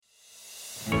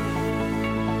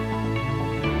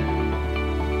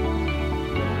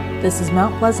This is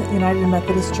Mount Pleasant United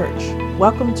Methodist Church.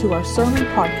 Welcome to our sermon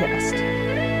podcast.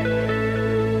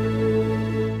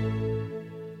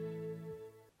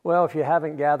 Well, if you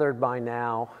haven't gathered by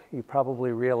now, you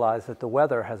probably realize that the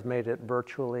weather has made it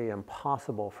virtually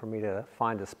impossible for me to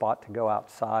find a spot to go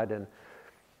outside and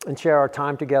share our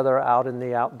time together out in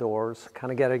the outdoors, kind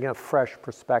of getting a fresh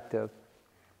perspective.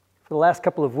 For the last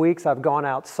couple of weeks, I've gone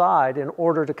outside in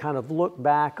order to kind of look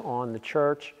back on the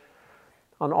church,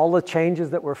 on all the changes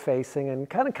that we're facing, and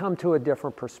kind of come to a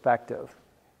different perspective.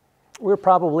 We're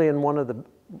probably in one of the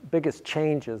biggest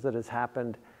changes that has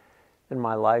happened in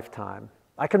my lifetime.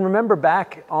 I can remember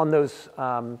back on those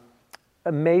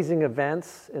amazing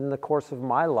events in the course of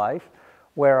my life,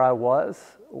 where I was,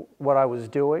 what I was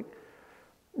doing.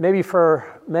 Maybe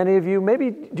for many of you,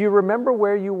 do you remember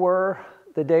where you were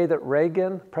the day that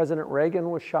President Reagan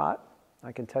was shot?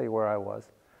 I can tell you where I was.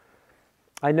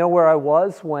 I know where I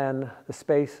was when the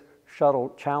Space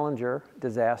Shuttle Challenger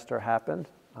disaster happened.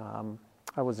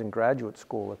 I was in graduate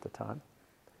school at the time.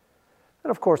 And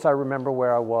of course, I remember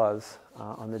where I was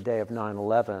on the day of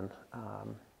 9/11.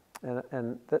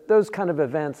 Those kind of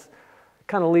events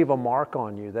kind of leave a mark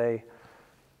on you.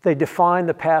 They define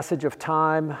the passage of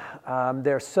time.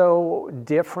 They're so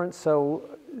different,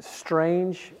 so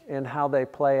strange in how they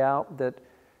play out that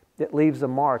it leaves a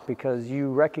mark because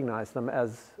you recognize them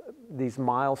as these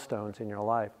milestones in your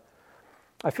life.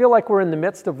 I feel like we're in the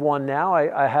midst of one now.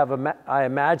 I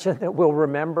imagine that we'll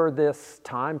remember this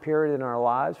time period in our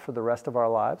lives for the rest of our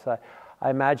lives. I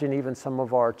imagine even some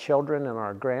of our children and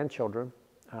our grandchildren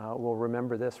will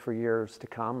remember this for years to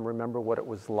come, remember what it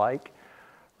was like,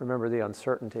 remember the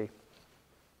uncertainty.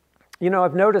 You know,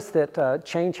 I've noticed that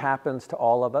change happens to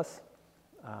all of us,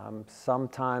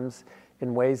 sometimes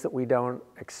in ways that we don't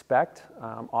expect,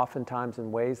 oftentimes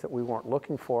in ways that we weren't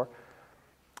looking for.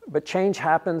 But change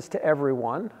happens to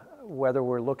everyone, whether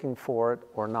we're looking for it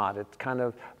or not. It kind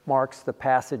of marks the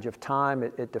passage of time.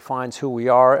 It defines who we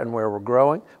are and where we're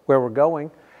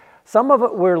going. Some of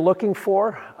it we're looking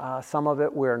for, some of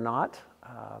it we're not.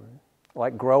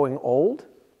 Like growing old,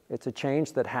 it's a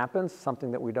change that happens,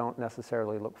 something that we don't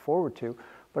necessarily look forward to,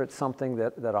 but it's something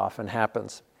that often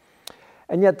happens.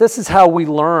 And yet this is how we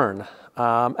learn.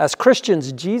 As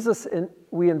Christians,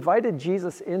 we invited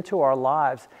Jesus into our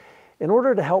lives in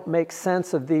order to help make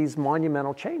sense of these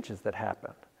monumental changes that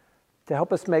happen, to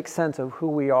help us make sense of who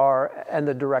we are and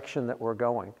the direction that we're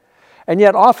going. And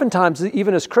yet oftentimes,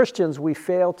 even as Christians, we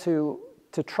fail to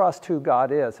trust who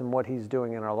God is and what He's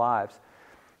doing in our lives.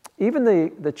 Even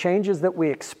the changes that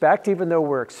we expect, even though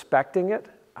we're expecting it,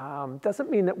 doesn't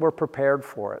mean that we're prepared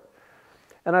for it.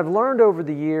 And I've learned over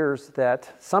the years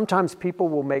that sometimes people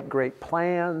will make great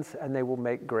plans and they will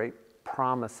make great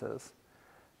promises,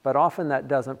 but often that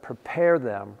doesn't prepare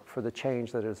them for the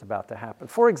change that is about to happen.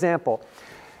 For example,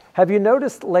 have you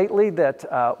noticed lately that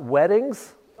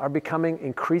weddings are becoming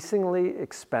increasingly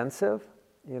expensive?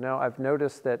 You know, I've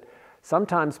noticed that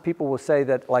sometimes people will say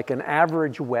that like an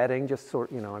average wedding,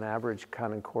 an average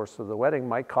kind of course of the wedding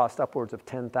might cost upwards of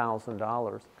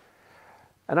 $10,000.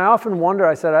 And I often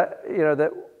wonder,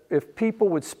 that if people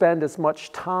would spend as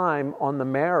much time on the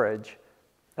marriage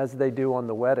as they do on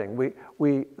the wedding.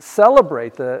 We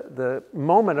celebrate the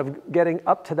moment of getting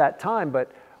up to that time,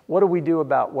 but what do we do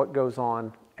about what goes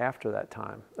on after that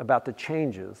time, about the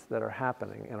changes that are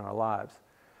happening in our lives?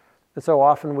 And so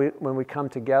often when we come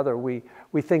together, we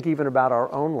think even about our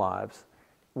own lives.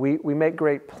 We make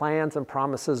great plans and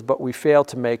promises, but we fail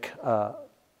to make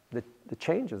the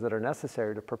changes that are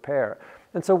necessary to prepare.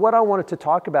 And so what I wanted to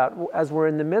talk about as we're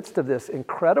in the midst of this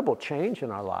incredible change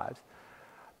in our lives,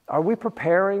 are we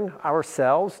preparing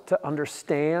ourselves to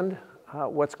understand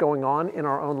what's going on in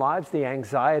our own lives, the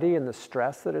anxiety and the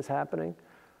stress that is happening?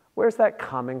 Where's that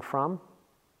coming from?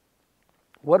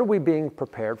 What are we being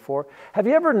prepared for? Have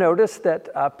you ever noticed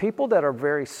that people that are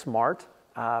very smart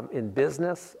in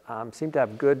business seem to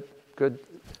have good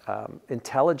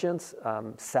intelligence,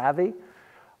 savvy,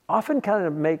 often kind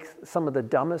of make some of the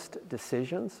dumbest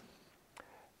decisions?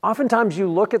 Oftentimes you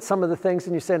look at some of the things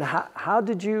and you say, how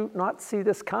did you not see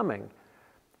this coming?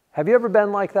 Have you ever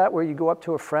been like that where you go up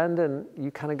to a friend and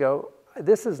you kind of go,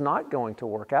 this is not going to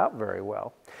work out very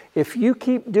well. If you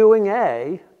keep doing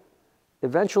A,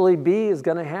 eventually B is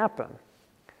going to happen.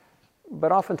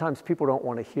 But oftentimes people don't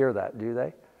want to hear that, do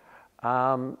they?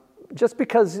 Just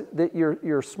because that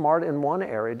you're smart in one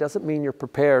area doesn't mean you're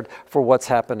prepared for what's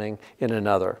happening in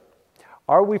another.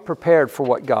 Are we prepared for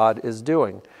what God is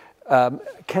doing?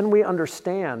 Can we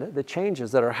understand the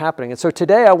changes that are happening? And so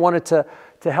today I wanted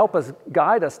to help us,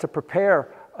 guide us to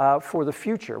prepare for the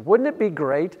future. Wouldn't it be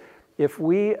great if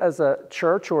we as a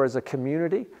church or as a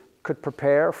community could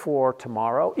prepare for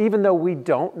tomorrow, even though we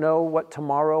don't know what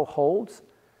tomorrow holds,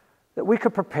 that we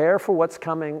could prepare for what's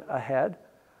coming ahead.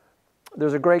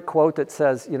 There's a great quote that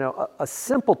says, a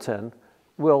simpleton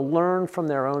will learn from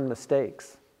their own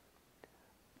mistakes,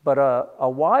 but a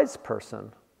wise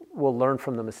person will learn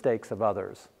from the mistakes of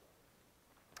others.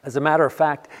 As a matter of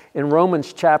fact, in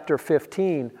Romans chapter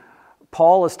 15,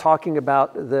 Paul is talking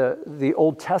about the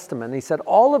Old Testament. He said,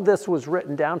 all of this was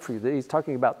written down for you. He's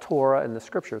talking about Torah and the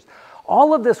Scriptures.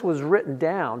 All of this was written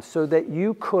down so that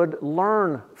you could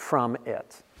learn from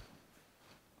it.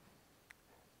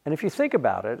 And if you think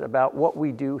about it, about what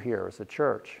we do here as a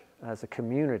church, as a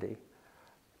community,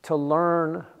 to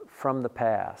learn from the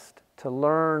past, to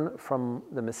learn from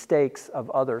the mistakes of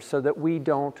others so that we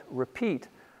don't repeat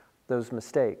those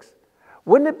mistakes.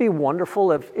 Wouldn't it be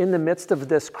wonderful if in the midst of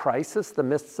this crisis, the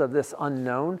midst of this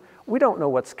unknown, we don't know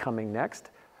what's coming next,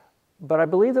 but I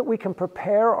believe that we can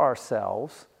prepare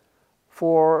ourselves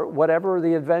for whatever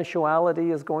the eventuality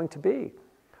is going to be.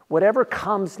 Whatever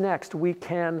comes next, we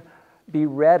can be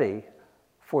ready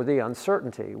for the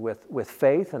uncertainty with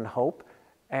faith and hope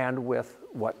and with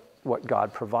what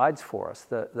God provides for us,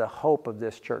 the hope of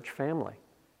this church family.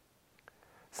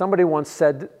 Somebody once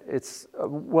said, it's a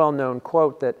well-known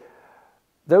quote, that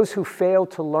those who fail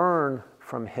to learn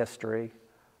from history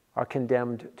are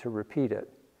condemned to repeat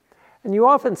it. And you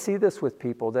often see this with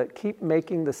people that keep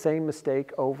making the same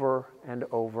mistake over and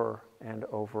over and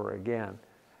over again.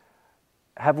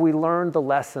 Have we learned the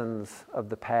lessons of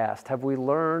the past? Have we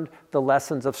learned the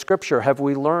lessons of Scripture? Have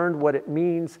we learned what it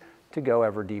means to go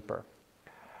ever deeper?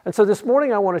 And so this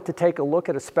morning I wanted to take a look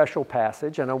at a special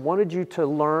passage, and I wanted you to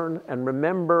learn and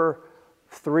remember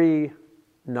 3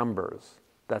 numbers.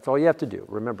 That's all you have to do.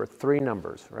 Remember 3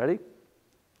 numbers. Ready?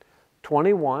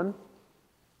 21,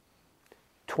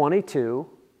 22,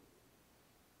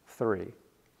 3.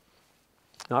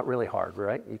 Not really hard,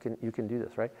 right? You can do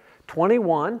this, right?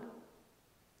 21,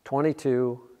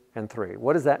 22, and 3.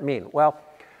 What does that mean? Well,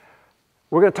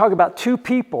 we're going to talk about 2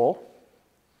 people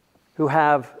who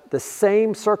have the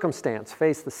same circumstance,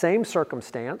 face the same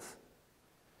circumstance.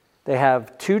 They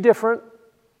have 2 different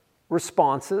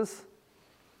responses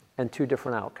and 2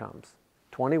 different outcomes,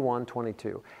 21,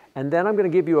 22. And then I'm going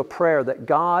to give you a prayer that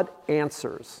God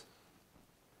answers.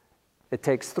 It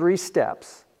takes 3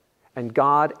 steps, and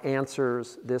God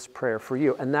answers this prayer for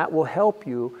you. And that will help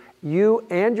you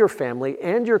and your family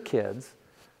and your kids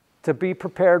to be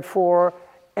prepared for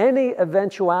any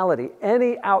eventuality,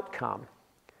 any outcome.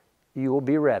 You will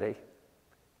be ready.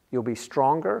 You'll be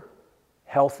stronger,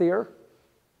 healthier,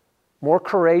 more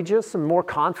courageous, and more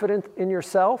confident in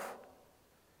yourself.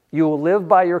 You will live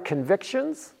by your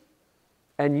convictions,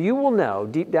 and you will know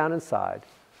deep down inside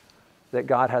that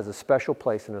God has a special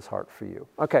place in His heart for you.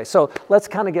 Okay, so let's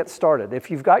kind of get started.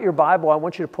 If you've got your Bible, I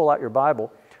want you to pull out your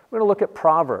Bible. We're going to look at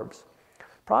Proverbs.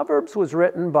 Proverbs was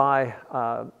written by,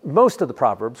 most of the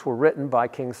Proverbs were written by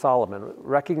King Solomon,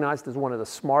 recognized as one of the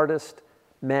smartest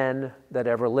men that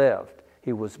ever lived.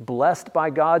 He was blessed by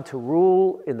God to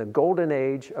rule in the golden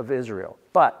age of Israel.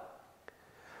 But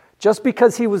just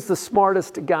because he was the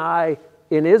smartest guy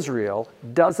in Israel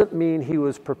doesn't mean he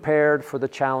was prepared for the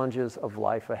challenges of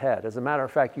life ahead. As a matter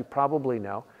of fact, you probably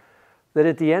know that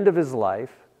at the end of his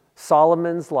life,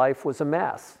 Solomon's life was a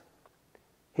mess.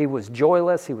 He was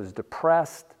joyless, he was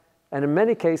depressed, and in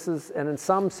many cases, and in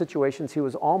some situations, he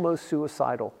was almost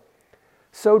suicidal.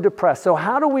 So depressed. So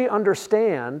how do we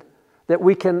understand that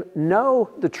we can know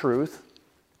the truth,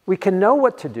 we can know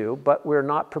what to do, but we're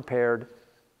not prepared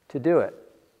to do it?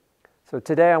 So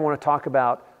today I want to talk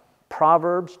about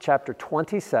Proverbs chapter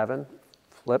 27.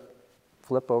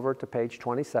 Flip over to page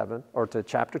 27, or to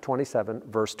chapter 27,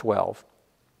 verse 12.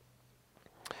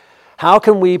 How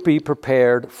can we be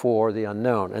prepared for the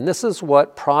unknown? And this is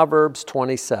what Proverbs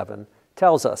 27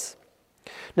 tells us.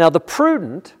 Now the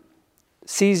prudent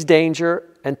sees danger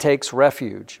and takes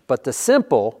refuge, but the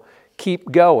simple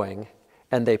keep going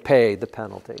and they pay the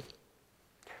penalty.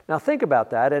 Now think about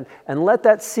that and let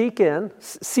that seep in,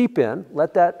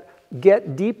 let that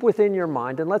get deep within your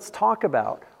mind, and let's talk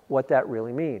about what that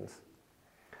really means.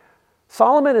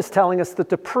 Solomon is telling us that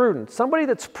the prudent, somebody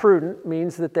that's prudent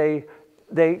means that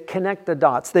they connect the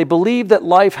dots. They believe that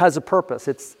life has a purpose.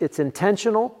 It's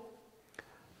intentional,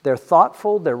 they're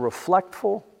thoughtful, they're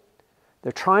reflectful.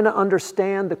 They're trying to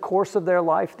understand the course of their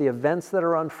life, the events that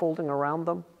are unfolding around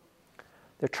them.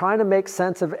 They're trying to make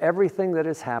sense of everything that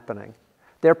is happening.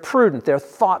 They're prudent, they're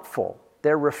thoughtful,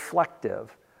 they're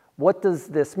reflective. What does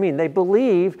this mean? They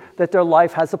believe that their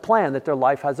life has a plan, that their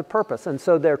life has a purpose. And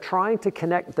so they're trying to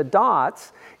connect the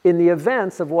dots in the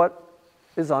events of what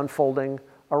is unfolding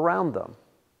around them.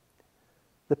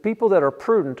 The people that are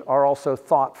prudent are also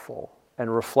thoughtful and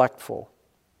reflectful.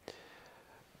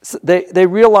 So they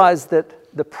realize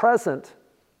that the present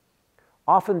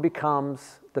often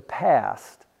becomes the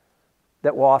past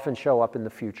that will often show up in the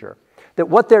future. That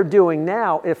what they're doing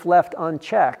now, if left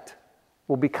unchecked,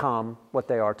 will become what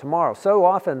they are tomorrow. So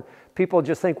often people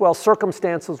just think, well,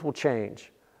 circumstances will change.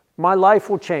 My life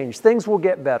will change. Things will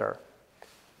get better.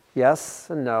 Yes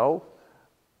and no.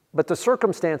 But the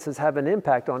circumstances have an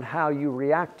impact on how you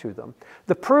react to them.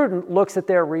 The prudent looks at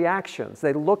their reactions.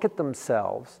 They look at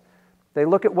themselves. They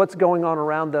look at what's going on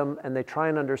around them, and they try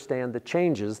and understand the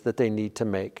changes that they need to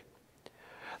make.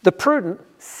 The prudent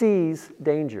sees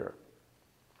danger.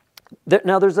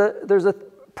 Now, there's a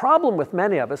problem with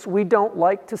many of us. We don't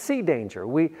like to see danger.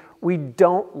 We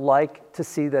don't like to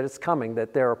see that it's coming,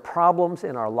 that there are problems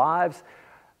in our lives,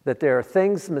 that there are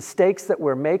things, mistakes that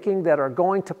we're making that are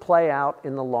going to play out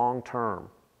in the long term.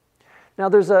 Now,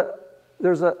 there's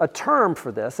a term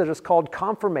for this that is called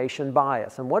confirmation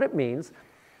bias. And what it means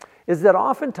is that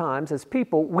oftentimes as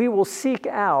people, we will seek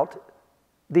out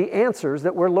the answers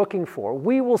that we're looking for.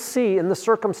 We will see in the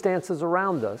circumstances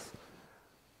around us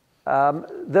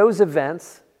those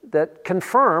events that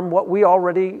confirm what we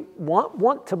already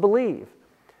want to believe.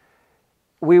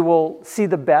 We will see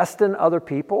the best in other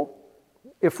people.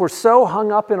 If we're so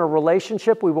hung up in a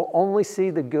relationship, we will only see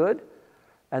the good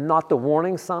and not the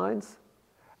warning signs.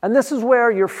 And this is where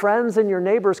your friends and your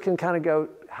neighbors can kind of go,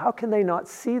 how can they not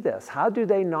see this? How do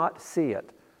they not see it?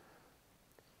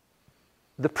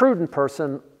 The prudent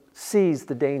person sees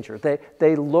the danger.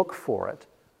 They look for it.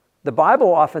 The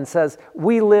Bible often says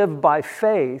we live by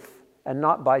faith and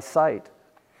not by sight.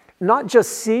 Not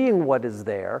just seeing what is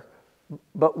there,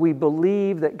 but we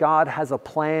believe that God has a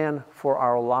plan for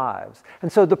our lives. And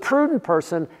so the prudent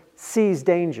person sees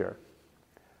danger.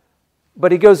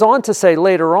 But he goes on to say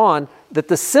later on that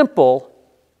the simple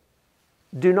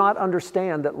do not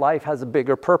understand that life has a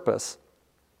bigger purpose.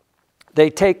 They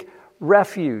take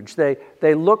refuge. They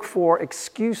look for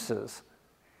excuses.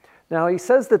 Now, he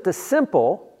says that the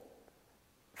simple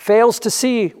fails to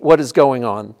see what is going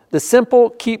on. The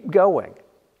simple keep going.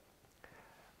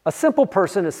 A simple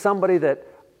person is somebody that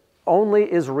only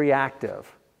is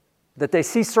reactive, that they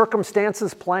see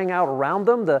circumstances playing out around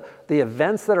them, the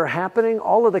events that are happening,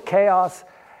 all of the chaos,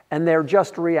 and they're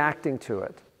just reacting to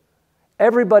it.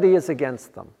 Everybody is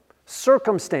against them.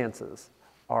 Circumstances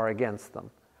are against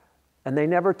them. And they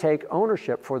never take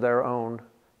ownership for their own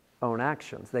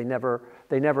actions. They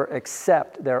never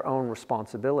accept their own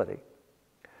responsibility.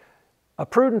 A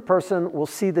prudent person will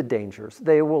see the dangers.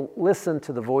 They will listen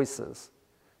to the voices.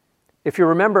 If you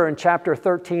remember in chapter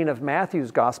 13 of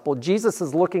Matthew's gospel, Jesus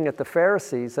is looking at the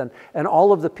Pharisees and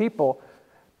all of the people,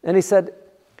 and he said,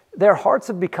 their hearts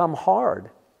have become hard.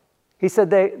 He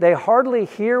said, they hardly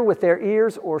hear with their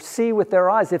ears or see with their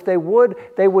eyes. If they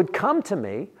would come to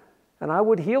me, and I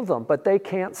would heal them, but they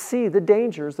can't see the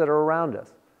dangers that are around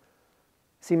us.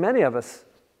 See, many of us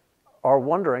are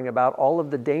wondering about all of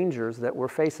the dangers that we're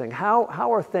facing. How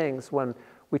are things when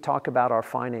we talk about our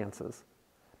finances?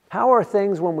 How are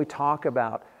things when we talk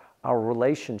about our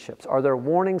relationships? Are there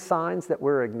warning signs that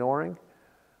we're ignoring?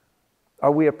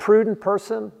 Are we a prudent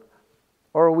person,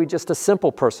 or are we just a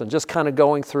simple person, just kind of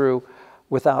going through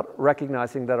without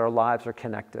recognizing that our lives are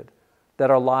connected, that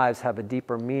our lives have a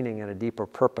deeper meaning and a deeper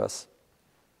purpose?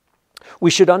 We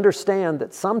should understand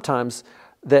that sometimes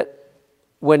that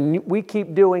when we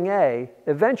keep doing A,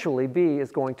 eventually B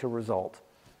is going to result.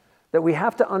 That we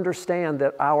have to understand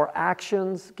that our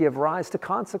actions give rise to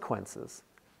consequences.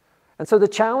 And so the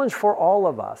challenge for all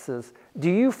of us is, do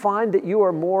you find that you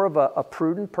are more of a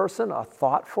prudent person, a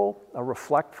thoughtful, a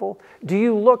reflectful? Do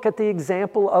you look at the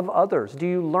example of others? Do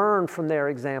you learn from their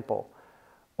example?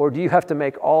 Or do you have to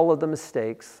make all of the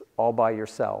mistakes all by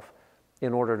yourself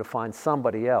in order to find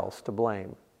somebody else to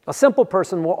blame? A simple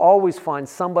person will always find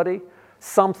somebody,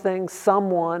 something,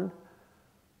 someone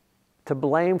to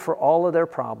blame for all of their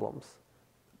problems.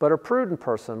 But a prudent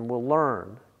person will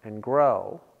learn and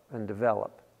grow and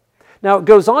develop. Now, it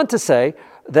goes on to say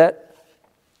that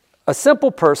a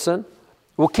simple person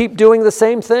will keep doing the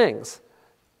same things.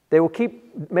 They will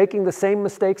keep making the same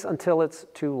mistakes until it's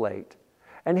too late.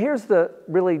 And here's the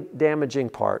really damaging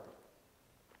part.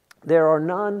 There are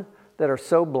none that are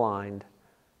so blind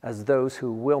as those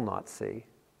who will not see.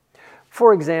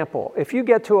 For example, if you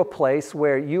get to a place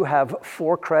where you have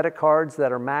 4 credit cards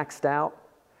that are maxed out,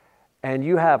 and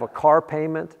you have a car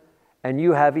payment, and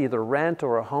you have either rent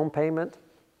or a home payment,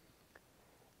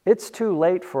 it's too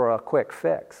late for a quick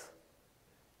fix.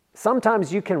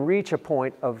 Sometimes you can reach a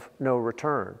point of no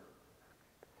return.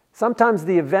 Sometimes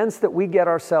the events that we get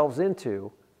ourselves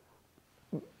into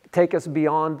take us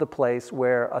beyond the place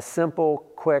where a simple,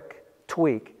 quick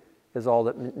tweak is all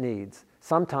that it needs.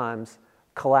 Sometimes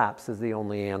collapse is the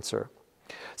only answer.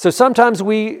 So sometimes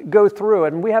we go through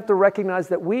it, and we have to recognize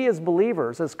that we as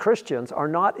believers, as Christians, are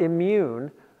not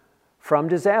immune from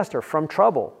disaster, from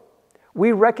trouble.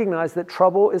 We recognize that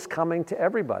trouble is coming to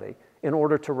everybody in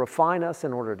order to refine us,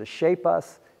 in order to shape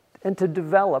us, and to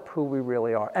develop who we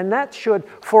really are. And that should,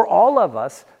 for all of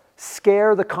us,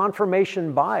 scare the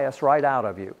confirmation bias right out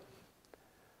of you.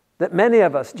 That many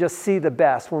of us just see the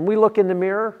best. When we look in the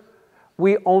mirror,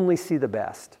 we only see the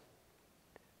best.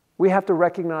 We have to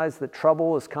recognize that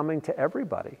trouble is coming to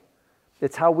everybody.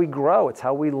 It's how we grow, it's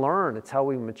how we learn, it's how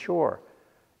we mature.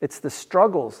 It's the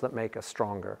struggles that make us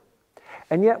stronger.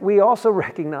 And yet we also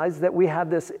recognize that we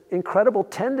have this incredible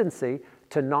tendency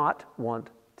to not want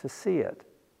to see it.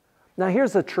 Now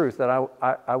here's the truth that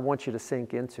I want you to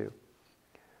sink into.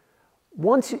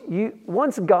 Once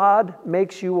God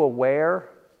makes you aware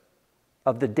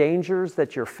of the dangers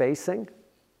that you're facing,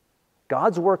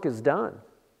 God's work is done.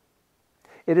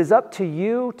 It is up to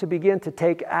you to begin to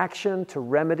take action to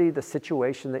remedy the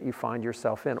situation that you find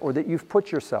yourself in or that you've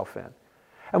put yourself in.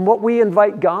 And what we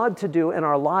invite God to do in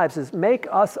our lives is make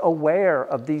us aware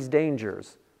of these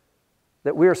dangers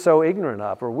that we're so ignorant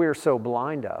of or we're so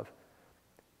blind of.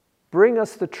 Bring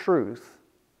us the truth,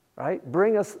 right?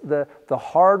 Bring us the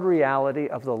hard reality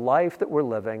of the life that we're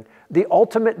living, the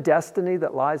ultimate destiny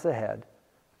that lies ahead,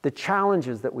 the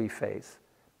challenges that we face,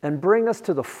 and bring us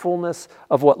to the fullness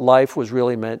of what life was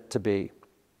really meant to be.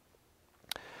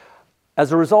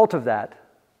 As a result of that,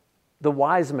 the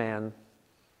wise man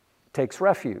takes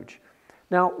refuge.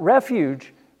 Now,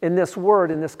 refuge in this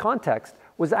word, in this context,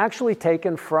 was actually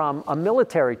taken from a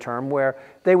military term where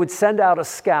they would send out a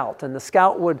scout, and the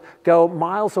scout would go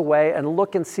miles away and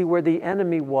look and see where the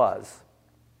enemy was.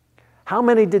 How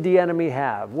many did the enemy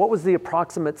have? What was the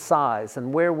approximate size,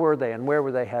 and where were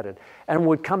they headed? And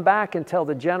would come back and tell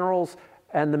the generals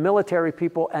and the military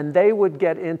people, and they would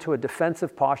get into a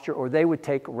defensive posture or they would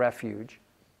take refuge.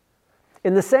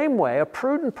 In the same way, a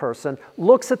prudent person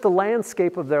looks at the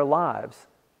landscape of their lives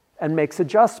and makes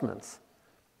adjustments.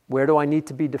 Where do I need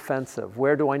to be defensive?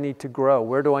 Where do I need to grow?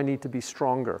 Where do I need to be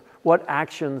stronger? What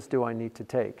actions do I need to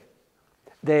take?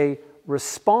 They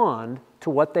respond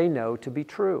to what they know to be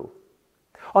true.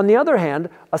 On the other hand,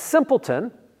 a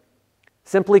simpleton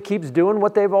simply keeps doing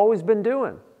what they've always been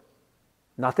doing.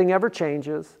 Nothing ever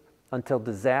changes until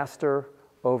disaster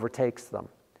overtakes them.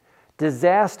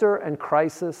 Disaster and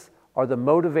crisis are the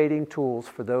motivating tools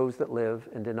for those that live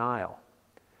in denial.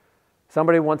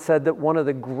 Somebody once said that one of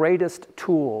the greatest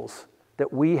tools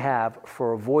that we have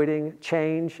for avoiding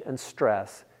change and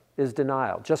stress is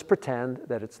denial. Just pretend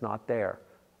that it's not there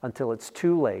until it's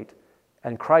too late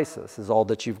and crisis is all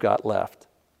that you've got left.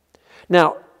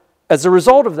 Now, as a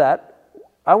result of that,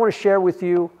 I want to share with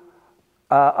you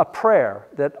a prayer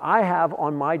that I have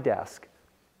on my desk,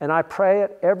 and I pray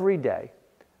it every day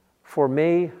for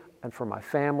me and for my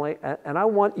family, and I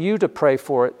want you to pray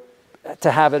for it,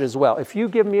 to have it as well. If you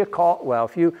give me a call,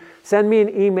 if you send me an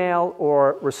email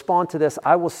or respond to this,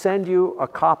 I will send you a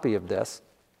copy of this.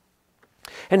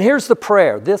 And here's the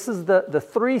prayer. This is the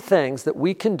three things that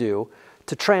we can do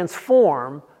to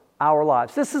transform our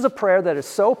lives. This is a prayer that is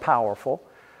so powerful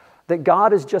that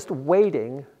God is just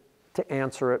waiting to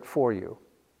answer it for you.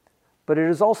 But it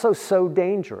is also so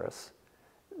dangerous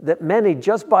that many,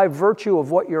 just by virtue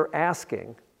of what you're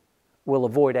asking, will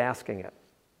avoid asking it.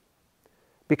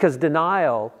 Because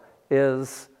denial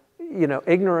is,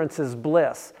 ignorance is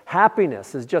bliss.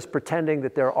 Happiness is just pretending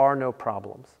that there are no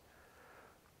problems.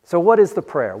 So what is the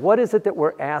prayer? What is it that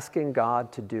we're asking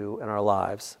God to do in our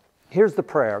lives? Here's the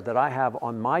prayer that I have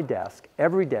on my desk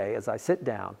every day as I sit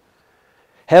down.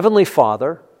 Heavenly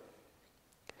Father,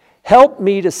 help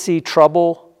me to see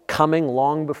trouble coming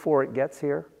long before it gets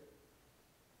here.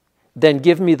 Then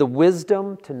give me the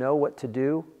wisdom to know what to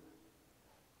do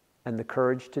and the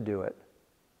courage to do it.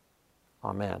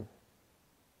 Amen.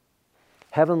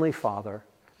 Heavenly Father,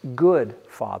 good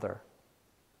Father,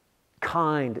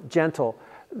 kind, gentle,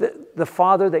 the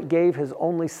Father that gave His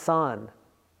only Son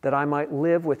that I might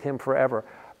live with Him forever,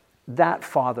 that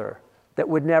Father that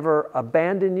would never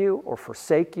abandon you or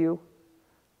forsake you,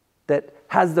 that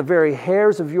has the very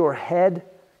hairs of your head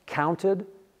counted,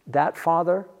 that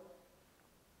Father.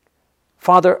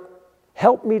 Father,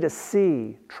 help me to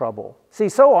see trouble. See,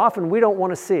 so often we don't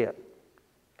want to see it.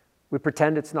 We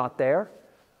pretend it's not there.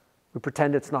 We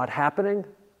pretend it's not happening.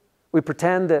 We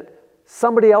pretend that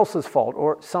somebody else's fault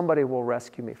or somebody will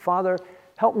rescue me. Father,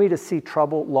 help me to see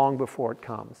trouble long before it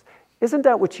comes. Isn't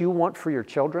that what you want for your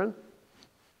children?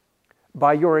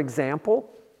 By your example,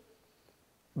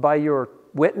 by your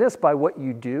witness by what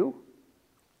you do.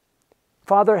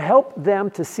 Father, help them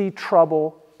to see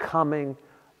trouble coming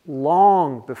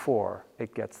long before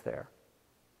it gets there.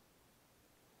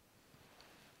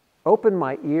 Open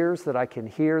my ears that I can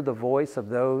hear the voice of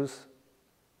those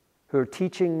who are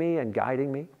teaching me and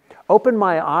guiding me. Open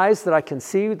my eyes that I can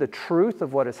see the truth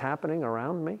of what is happening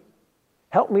around me.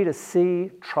 Help me to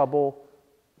see trouble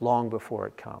long before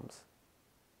it comes.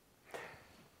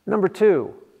 Number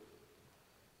 2,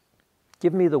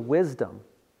 give me the wisdom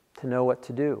to know what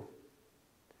to do.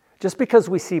 Just because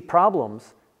we see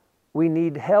problems, we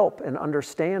need help and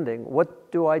understanding.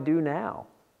 What do I do now?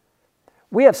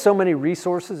 We have so many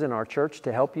resources in our church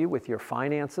to help you with your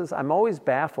finances. I'm always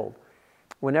baffled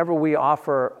whenever we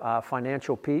offer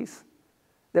financial peace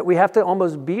that we have to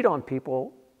almost beat on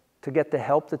people to get the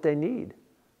help that they need.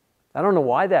 I don't know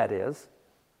why that is,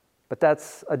 but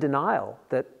that's a denial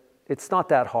that it's not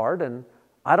that hard and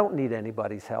I don't need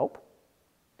anybody's help.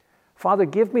 Father,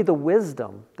 give me the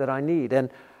wisdom that I need. And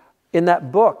in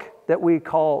that book that we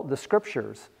call the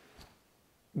Scriptures,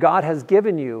 God has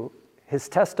given you His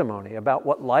testimony about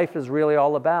what life is really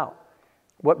all about,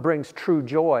 what brings true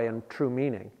joy and true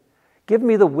meaning. Give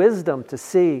me the wisdom to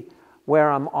see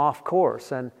where I'm off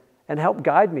course and help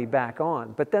guide me back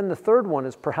on. But then the third one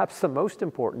is perhaps the most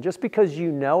important. Just because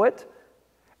you know it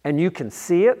and you can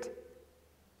see it,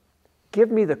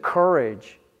 give me the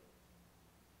courage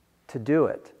to do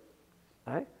it.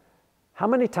 Right? How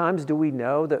many times do we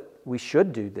know that we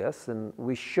should do this and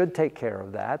we should take care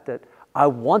of that I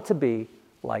want to be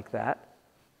like that,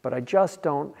 but I just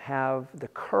don't have the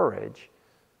courage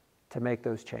to make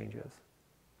those changes?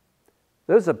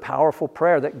 This is a powerful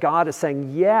prayer that God is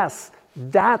saying, yes,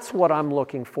 that's what I'm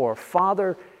looking for.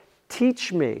 Father,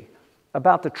 teach me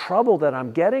about the trouble that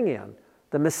I'm getting in,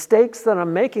 the mistakes that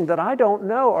I'm making that I don't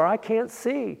know or I can't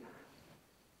see.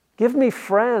 Give me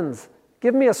friends.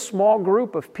 Give me a small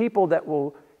group of people that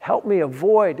will help me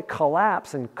avoid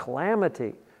collapse and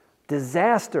calamity,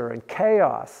 disaster and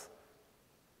chaos.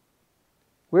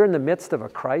 We're in the midst of a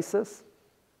crisis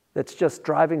that's just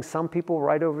driving some people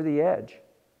right over the edge.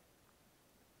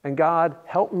 And God,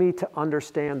 help me to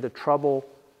understand the trouble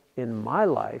in my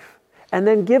life, and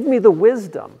then give me the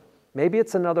wisdom. Maybe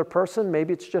it's another person,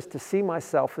 maybe it's just to see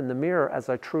myself in the mirror as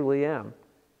I truly am.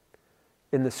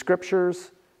 In the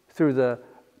Scriptures, through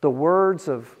the words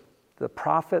of the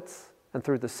prophets and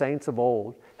through the saints of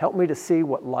old, help me to see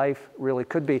what life really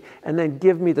could be, and then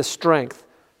give me the strength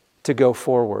to go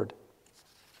forward.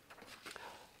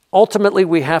 Ultimately,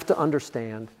 we have to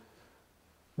understand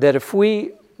that if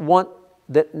we want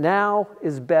that now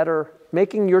is better,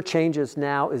 making your changes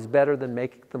now is better than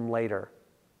making them later,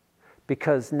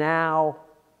 because now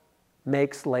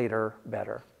makes later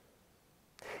better.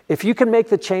 If you can make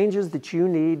the changes that you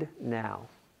need now,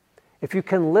 if you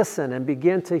can listen and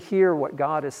begin to hear what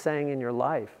God is saying in your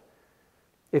life,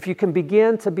 if you can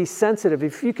begin to be sensitive,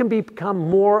 if you can become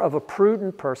more of a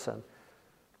prudent person,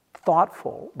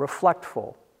 thoughtful,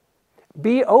 reflectful,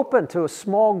 be open to a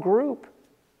small group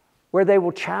where they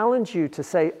will challenge you to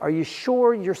say, are you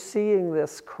sure you're seeing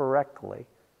this correctly?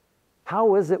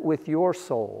 How is it with your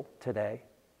soul today?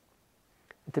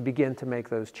 And to begin to make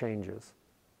those changes.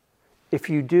 If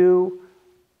you do,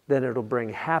 then it'll bring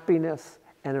happiness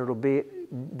and it'll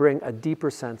bring a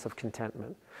deeper sense of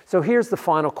contentment. So here's the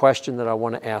final question that I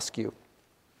want to ask you.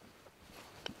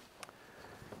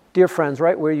 Dear friends,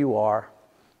 right where you are,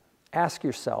 ask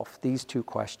yourself these 2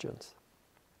 questions.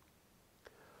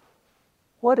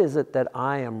 What is it that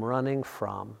I am running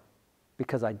from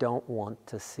because I don't want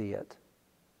to see it?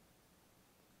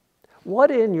 What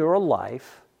in your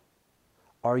life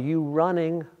are you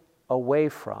running away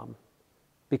from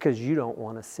because you don't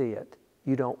want to see it?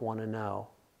 You don't want to know?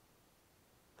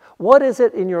 What is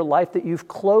it in your life that you've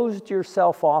closed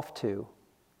yourself off to?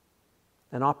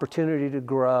 An opportunity to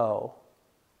grow,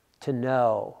 to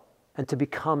know, and to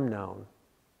become known,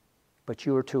 but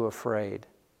you are too afraid.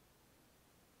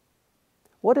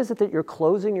 What is it that you're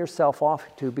closing yourself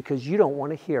off to because you don't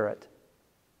want to hear it?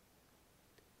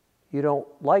 You don't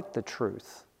like the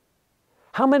truth.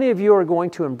 How many of you are going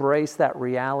to embrace that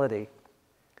reality?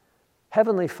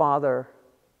 Heavenly Father,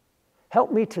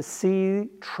 help me to see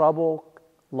trouble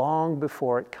long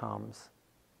before it comes.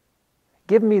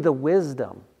 Give me the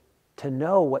wisdom to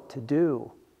know what to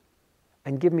do,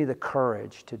 and give me the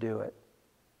courage to do it.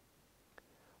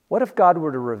 What if God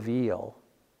were to reveal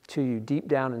to you deep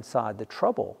down inside the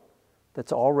trouble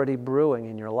that's already brewing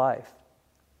in your life?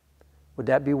 Would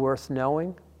that be worth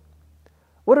knowing?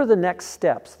 What are the next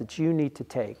steps that you need to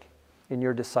take in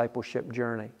your discipleship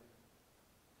journey?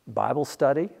 Bible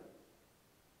study.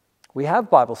 We have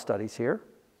Bible studies here.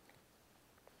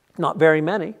 Not very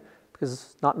many,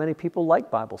 because not many people like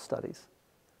Bible studies.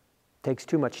 It takes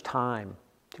too much time,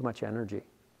 too much energy.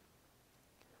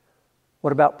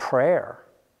 What about prayer?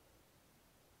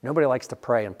 Nobody likes to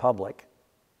pray in public.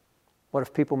 What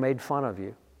if people made fun of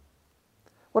you?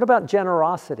 What about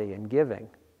generosity and giving?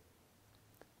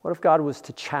 What if God was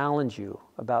to challenge you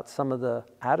about some of the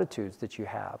attitudes that you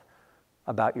have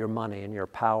about your money and your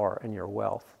power and your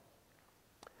wealth?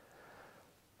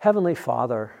 Heavenly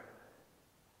Father,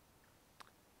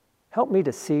 help me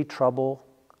to see trouble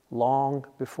long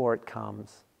before it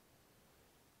comes.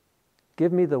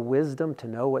 Give me the wisdom to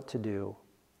know what to do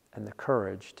and the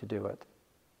courage to do it.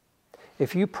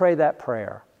 If you pray that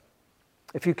prayer,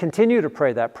 if you continue to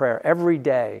pray that prayer every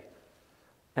day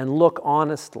and look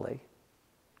honestly,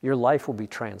 your life will be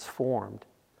transformed.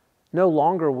 No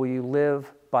longer will you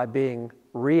live by being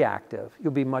reactive.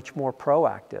 You'll be much more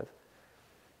proactive.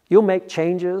 You'll make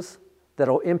changes that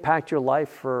will impact your life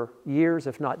for years,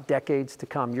 if not decades to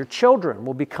come. Your children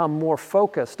will become more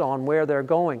focused on where they're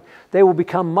going. They will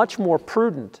become much more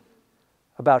prudent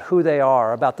about who they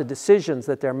are, about the decisions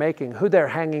that they're making, who they're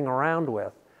hanging around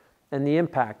with, and the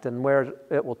impact and where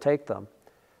it will take them,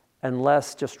 and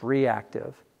less just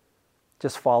reactive,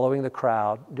 just following the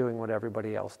crowd, doing what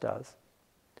everybody else does.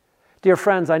 Dear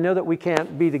friends, I know that we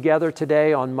can't be together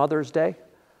today on Mother's Day,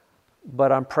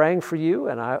 but I'm praying for you,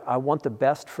 and I want the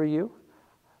best for you.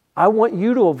 I want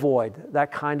you to avoid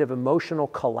that kind of emotional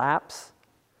collapse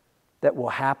that will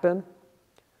happen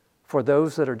for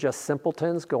those that are just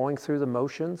simpletons going through the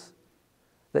motions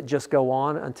that just go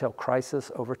on until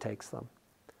crisis overtakes them.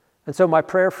 And so my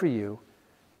prayer for you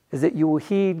is that you will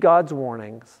heed God's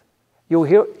warnings,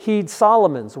 you'll heed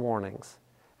Solomon's warnings,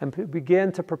 and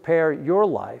begin to prepare your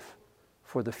life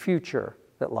for the future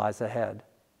that lies ahead.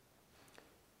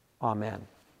 Amen.